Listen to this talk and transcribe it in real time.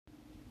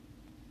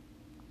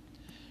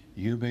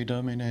Iube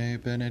Domine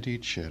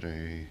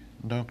benedicere,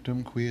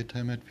 doctum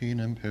quietem et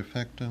finem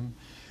perfectum,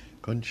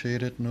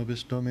 concedet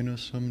nobis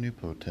Dominus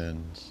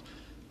omnipotens.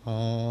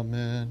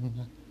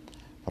 Amen.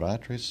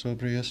 Fratres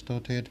sobrius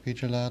tote et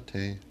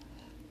vigilate,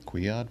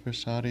 qui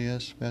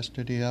adversarius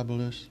vester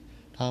diabolus,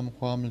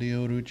 tamquam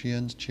leo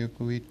rugiens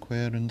circuit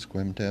querens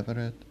quem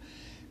deveret,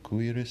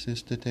 qui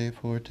resistite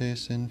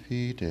fortes in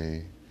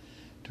fide.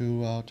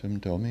 Tu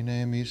autem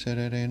Domine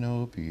miserere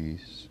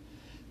nobis.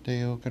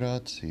 Deo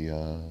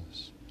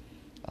gratias.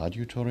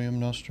 Adiutorium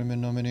nostrum in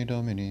nomine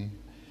Domini,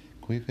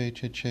 qui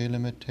fecit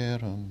caelum et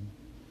terram.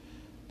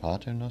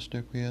 Pater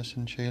noster qui es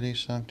in caeli,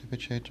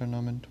 sanctificetur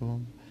nomen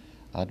tuum,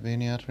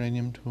 adveniat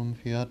regnum tuum,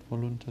 fiat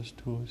voluntas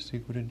tua,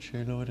 sicut in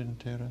caelo et in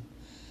terra.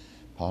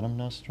 Panem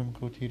nostrum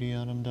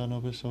quotidianum da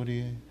nobis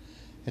hodie,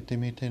 et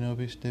dimitte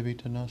nobis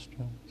debita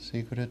nostra,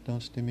 sicut et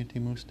nos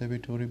dimittimus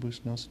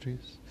debitoribus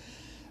nostris,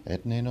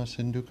 et ne nos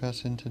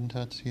inducas in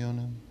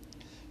tentationem,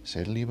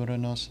 sed libera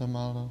nos a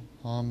malo.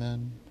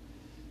 Amen.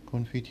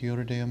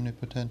 Confiteor Dei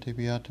omnipotente,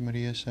 Beata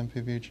Maria,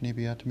 semper Virgine,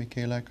 Beata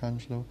Michaela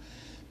Arcangelo,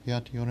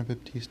 Beata Ioanna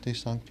Baptiste,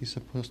 Sanctis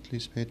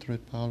Apostolis Petro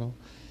et Paulo,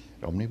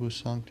 et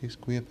omnibus sanctis,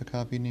 quia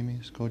peccavi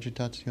nimis,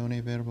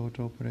 cogitatione verbo et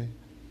opere,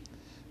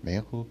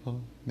 mea culpa,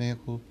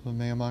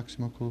 mea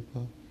maxima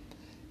culpa,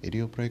 et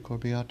io precor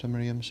Beata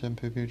Mariam,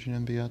 semper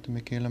Virginem, Beata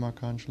Michaelem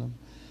Arcangelum,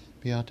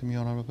 Beatam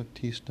Ioanna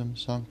Baptistam,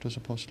 Sanctus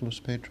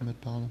Apostolos Petrum et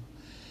Paulum,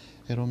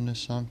 et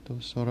omnes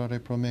sanctos, orare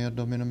pro mea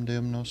Dominum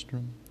Deum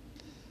nostrum.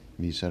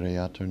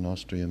 Misereatur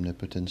nostri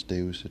omnipotens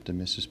Deus et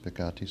demissus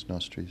peccatis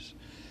nostris,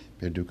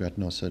 perducat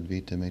nos ad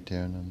vitam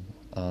aeternam.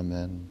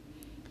 Amen.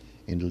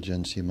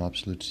 Indulgentiam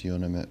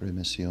absolutionem et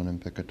remissionem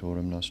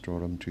peccatorum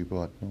nostrorum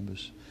tribuat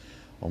nobis,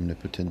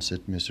 omnipotens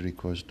et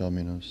misericors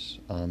Dominus.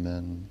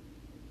 Amen.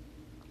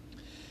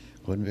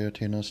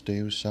 Converte nos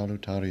Deus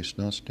salutaris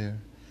noster,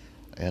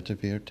 et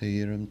averte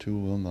iram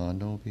tuum a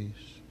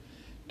nobis.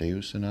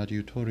 Deus in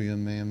adiutorium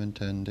meam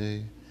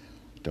intende,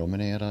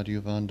 Domine et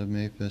adiuvanda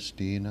me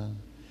festina,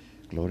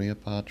 Gloria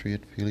Patri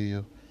et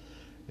Filio,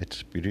 et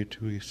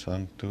Spiritui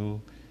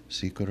Sancto,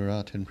 sic ut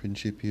erat in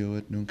principio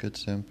et nunc et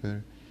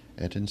semper,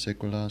 et in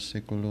saecula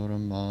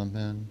saeculorum.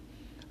 Amen.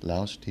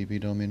 Laus tibi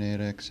Domine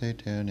rex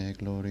aeterne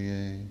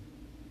gloriae.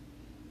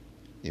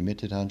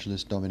 Emittit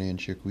Angelus Domini in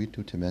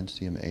circuitu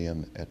timentium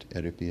eam et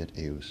eripiet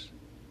eius.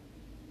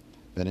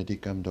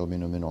 Benedicam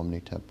Dominum in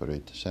omni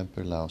tempore,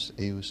 semper laus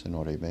eius in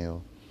ore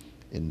meo,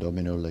 in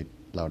Domino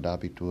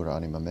laudabitur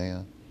anima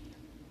mea,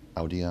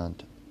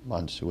 audiant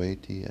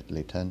mansueti et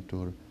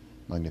latentur,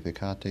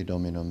 magnificate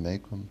Dominum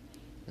mecum,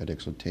 et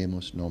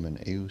exultemus nomen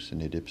eius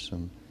in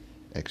idipsum,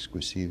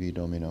 exquisivi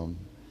Dominum,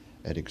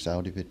 et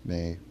exaudivit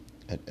me,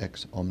 et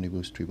ex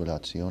omnibus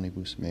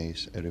tribulationibus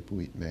meis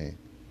eripuit me.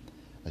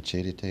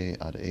 Accedite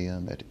ad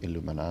eam et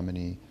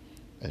illuminamini,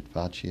 et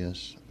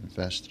facias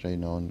vestre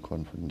non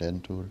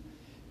confundentur,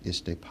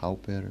 iste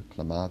pauper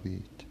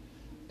clamavit,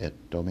 et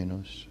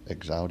Dominus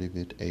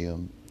exaudivit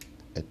eam,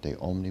 et de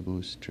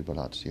omnibus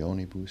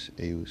tribulationibus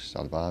eius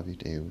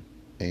salvavit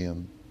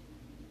eam.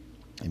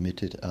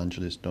 Emittit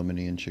Angelus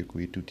Domini in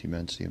circuitu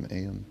timentium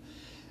eam,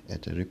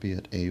 et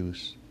eripiet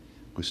eius,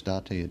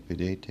 gustate et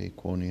videte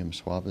quoniam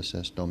suavis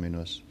est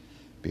Dominus,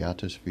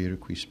 beatus vir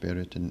qui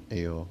sperit in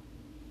eo,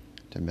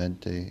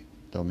 timete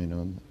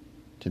Dominum,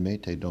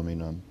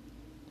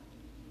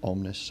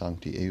 omnes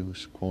sancti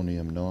eius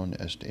quoniam non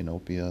est in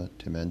opia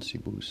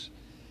timensibus,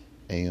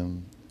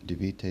 eam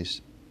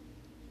divites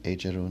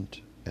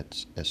egerunt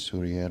et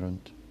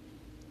essurierunt,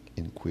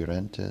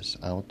 inquirentes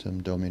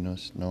autem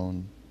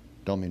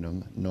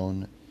Dominum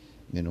non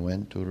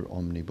minuentur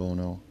omni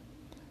bono.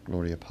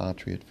 Gloria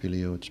Patri et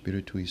Filio et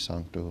Spiritui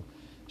Sancto,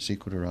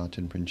 sic ut erat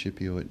in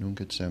principio et nunc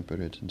et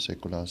semper et in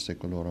saecula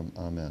saeculorum.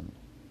 Amen.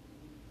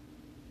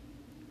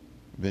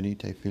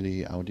 Venite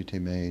filii, audite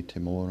me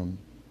timorum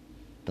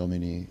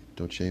Domini,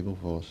 docebo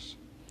vos,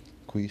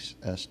 quis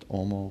est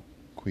homo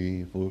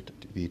qui vult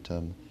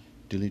vitam,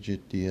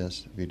 diligit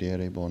dies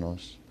videre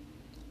bonos,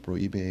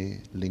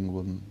 prohibe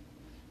linguam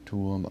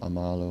tuum a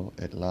malo,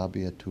 et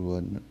labia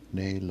tua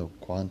ne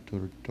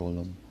loquantur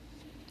dolum.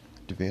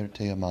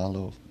 Diverte a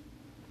malo,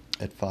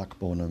 et fac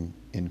bonum,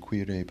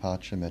 inquire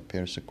pacem et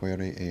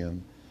persequere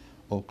eam,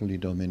 oculi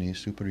Domini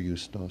super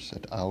justos,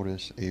 et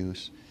auris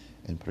eius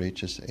in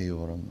preces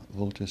eorum,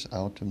 vultus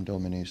autem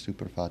Domini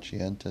super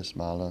facientes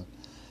mala,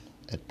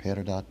 et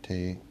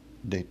perdate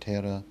de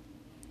terra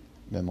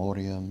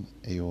memoriam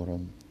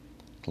eorum.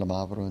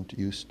 Clamaverunt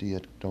justi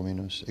et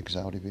Dominus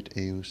exaudivit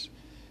eius,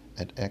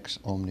 et ex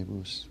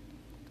omnibus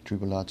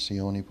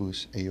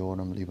tribulationibus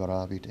eorum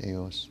liberavit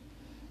eos.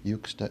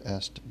 Juxta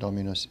est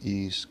Dominus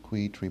is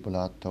qui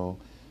tribulato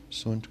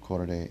sunt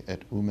corde,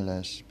 et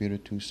humiles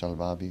spiritu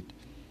salvavit.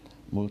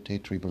 Multe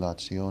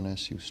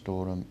tribulationes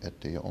justorum, et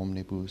de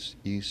omnibus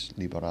is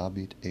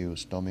liberabit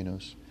eos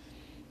Dominus.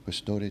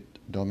 Custodit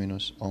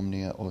Dominus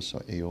omnia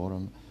ossa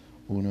eorum,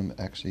 unum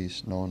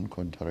exis non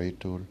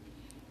contraretur.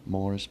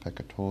 Mors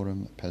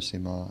peccatorum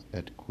pessima,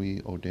 et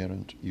qui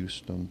oderunt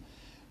justum,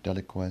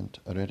 deliquent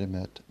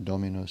redimet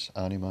Dominus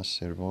animas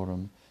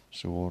servorum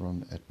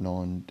suorum et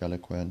non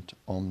deliquent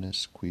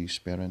omnes qui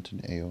sperant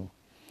in eo.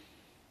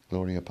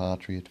 Gloria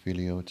Patri et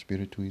Filio et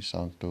Spiritui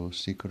Sancto,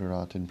 sic ut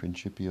erat in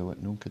principio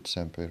et nunc et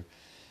semper,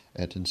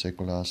 et in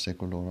saecula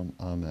saeculorum.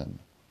 Amen.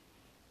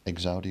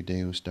 Exaudi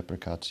Deus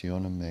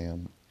deprecationem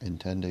meam,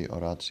 intende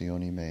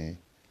orationi mei.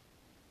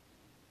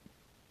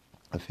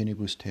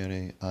 Affinibus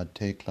terre ad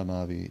te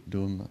clamavi,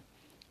 dum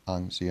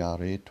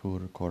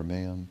anxiaretur cor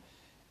meam,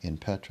 in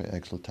petra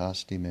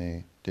exultasti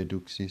me,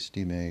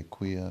 deduxisti me,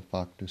 quia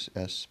factus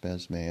est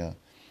spes mea,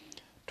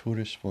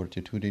 turis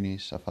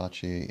fortitudinis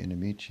affacie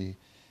inimici,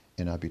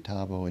 in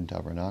habitabo in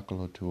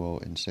tabernaculo tuo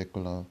in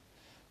saecula,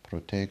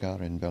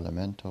 protegar in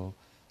velamento,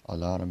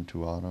 alarum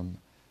tuarum,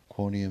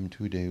 quoniam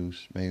tu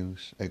Deus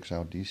meus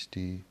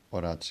exaudisti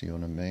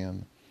orationem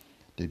meam,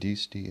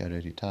 dedisti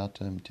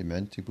hereditatem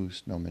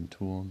timentibus nomen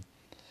tuum,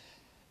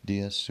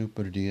 dies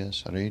super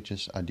dies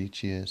regis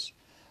adicies,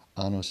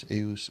 annos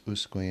eius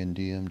usque in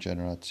diem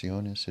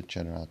generationis et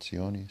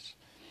generationis,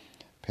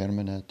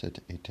 permanet et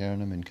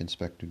aeternum in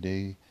conspectu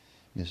Dei,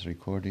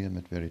 misericordiam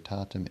et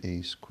veritatem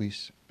eis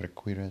quis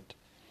requiret,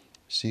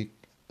 sic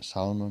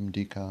salmum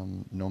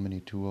dicam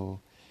nomini tuo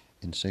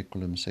in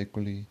saeculum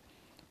saeculi,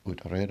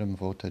 ut redem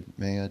vota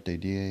mea de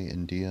die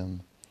in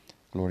diem,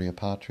 gloria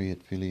Patri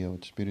et Filio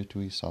et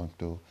Spiritui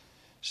Sancto,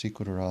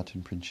 sic ut erat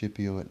in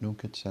principio et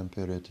nunc et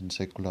semper et in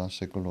saecula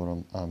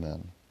saeculorum.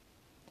 Amen.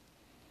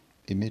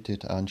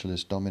 Imitit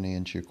Angelus Domini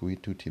in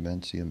circuitu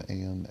timentium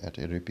eam et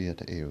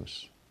eripiet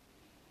eus.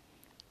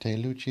 Te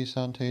lucis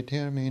ante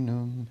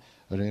terminum,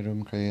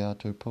 rerum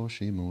creatur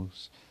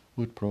poscimus,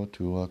 ut pro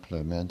tua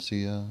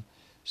clementia,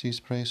 sis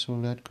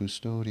praesul et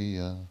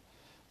custodia,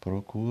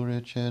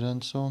 procure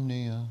cedant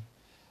somnia,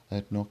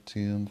 et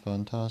noctium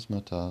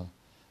phantasmata,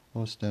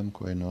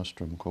 ostemque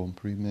nostrum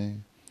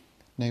comprime,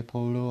 ne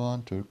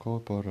polluantur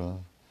corpora,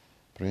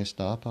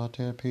 presta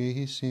pater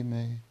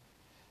pihissime,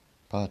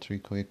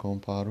 Patrique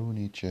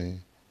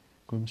comparunice,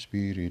 cum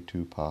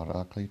spiritu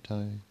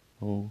paraclitae,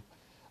 o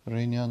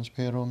regnans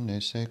per omne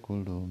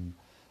saeculum.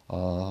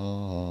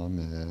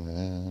 Amen.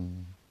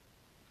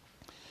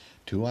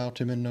 Tu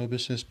autem in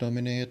nobis est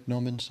Domine et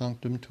nomen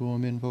sanctum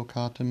tuum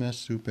invocatum est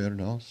super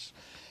nos,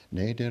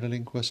 ne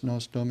derelinquas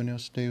nos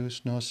Dominus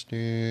Deus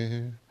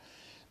noster,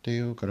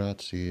 Deo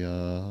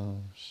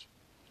gratias.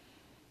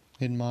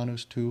 In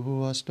manus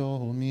tuas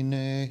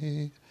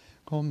Domine,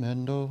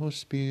 commendo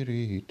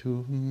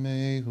spiritum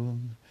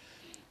meum,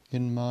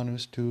 in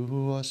manus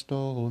tuas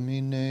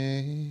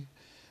Domine,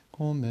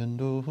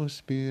 commendo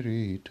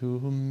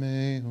spiritum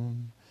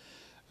meum,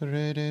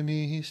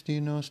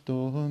 redemisti nos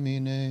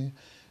Domine,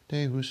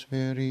 Deus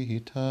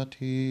veritatis,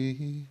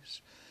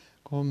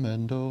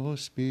 commendo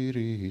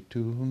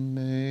spiritum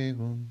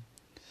meum,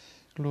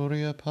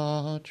 gloria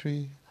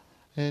Patri,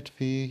 et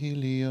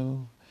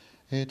Filio,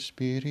 et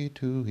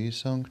Spiritui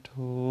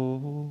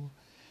Sancto,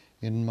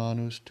 in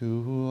manus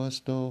tuas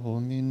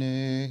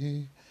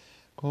Domine,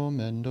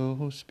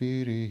 commendo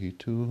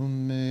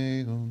spiritum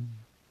meum.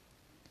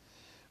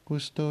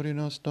 Custodi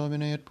nos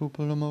Domine et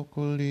populum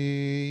oculi,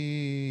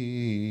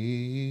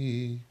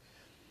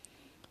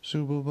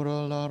 sub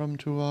ubera larum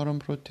tuarum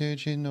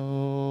protegi nos.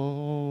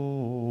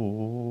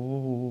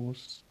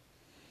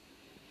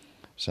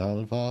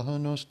 Salva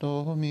nos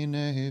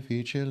Domine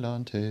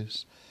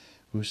vigilantes,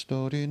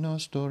 custodi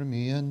nos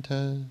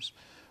dormientes,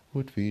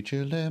 ut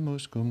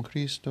vigilemus cum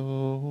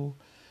Christo,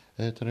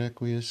 et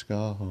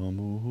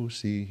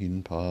requiescamus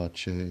in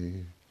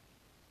pace.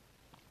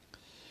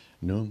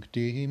 Nunc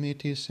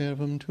dimitti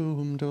servum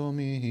tuum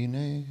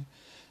Domine,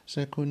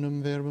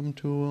 secundum verbum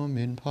tuum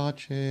in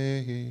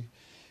pace,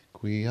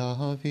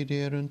 quia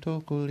viderunt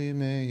oculi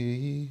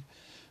mei,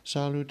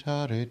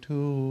 salutare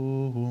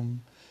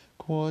tuum,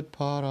 quod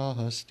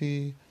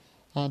parasti,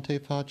 ante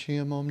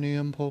faciem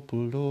omnium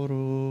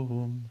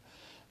populorum,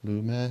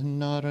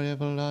 lumen ad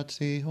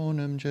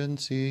revelationem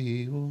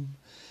gentium,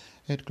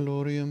 et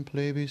gloriam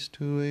plebis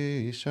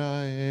tuae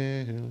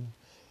Israel.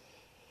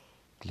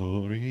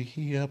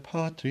 Gloria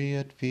Patri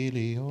et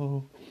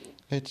Filio,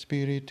 et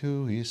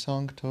Spiritui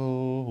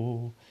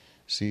Sancto,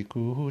 sic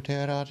ut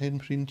erat in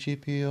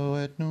principio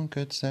et nunc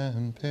et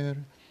semper,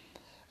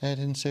 et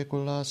in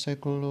saecula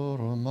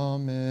saeculorum.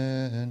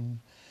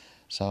 Amen.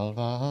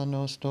 Salva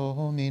nos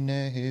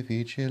Domine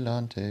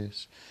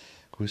vigilantes,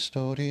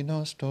 custodi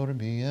nos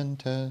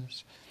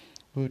dormientes,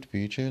 ut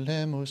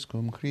vigilemus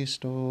cum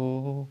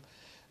Christo,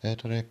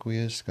 et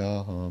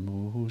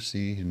requiescamus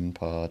in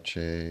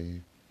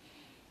pace.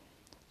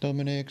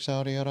 Domine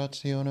exaudi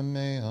orationem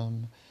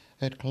meam,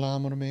 et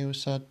clamor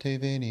meus ad te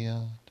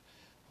veniat.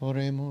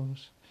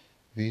 Oremus,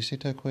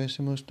 visita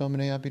quesimus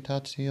Domine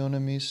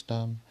habitationem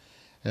istam,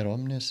 et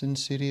omnes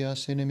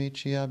insidias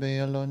inimici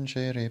abea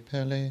longe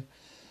repelle,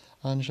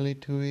 angeli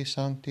tui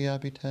sancti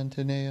habitant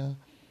in ea,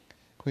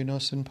 qui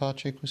nos in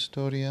pace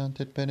custodiant,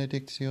 et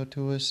benedictio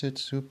tua sit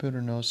super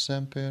nos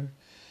semper,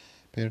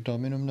 per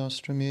Dominum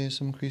nostrum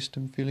Iesum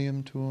Christum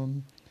Filium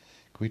tuum,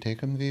 qui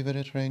tecum vivet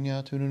et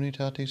regnat in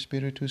unitate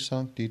Spiritus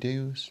Sancti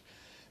Deus,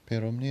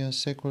 per omnia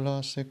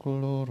saecula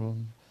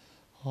saeculorum.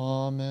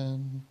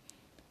 Amen.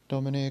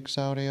 Domine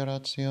exaudi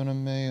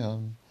orationem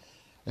meam,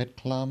 et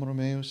clamor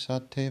meus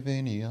ad te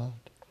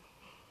veniat.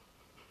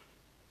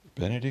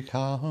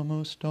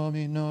 Benedicamus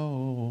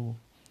Domino,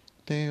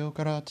 Deo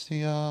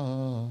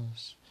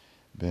gratias.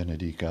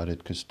 Benedicat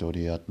et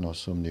custodiat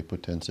nos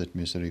omnipotens et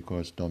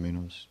misericords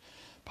Dominus,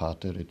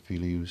 Pater et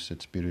Filius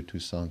et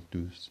Spiritus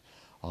Sanctus.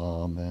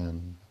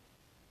 Amen.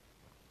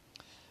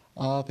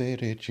 Ave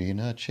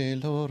Regina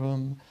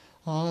Caelorum,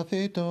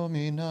 Ave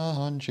Domina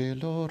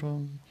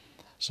Angelorum,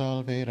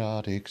 Salve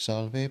radix,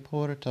 salve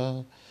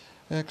porta,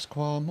 ex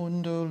qua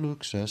mundo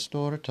lux est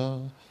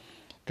orta,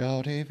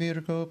 Gaude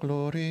Virgo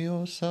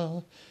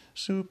gloriosa,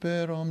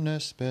 super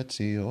omnes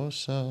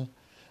speciosa,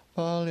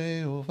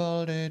 Vale o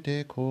valde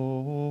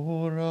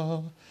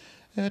decora,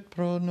 et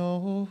pro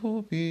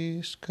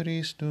nobis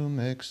Christum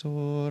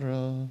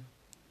exora.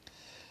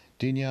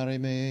 Dignare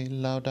me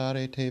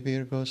laudare te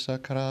Virgo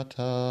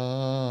sacrata,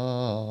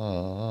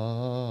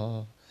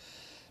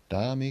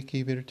 da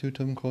mihi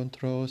virtutum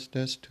contros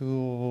des tuos.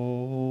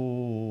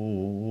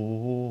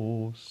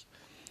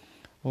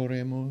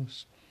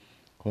 Oremus,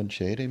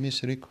 concede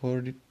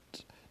misericordis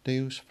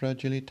Deus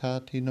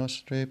fragilitati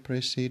nostre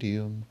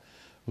presidium,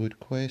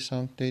 utque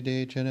sancte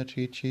Dei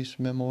Genetricis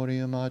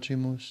memoriam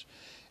agimus,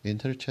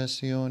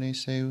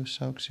 intercessiones eius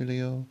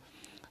auxilio,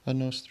 a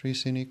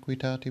nostris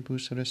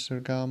iniquitatibus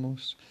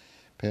resurgamus,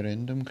 per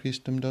endum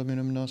Christum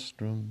Dominum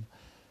nostrum.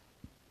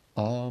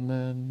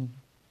 Amen.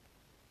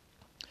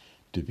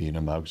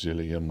 Divinum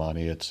auxilium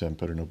mani et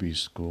semper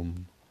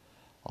nobiscum.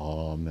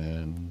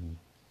 Amen.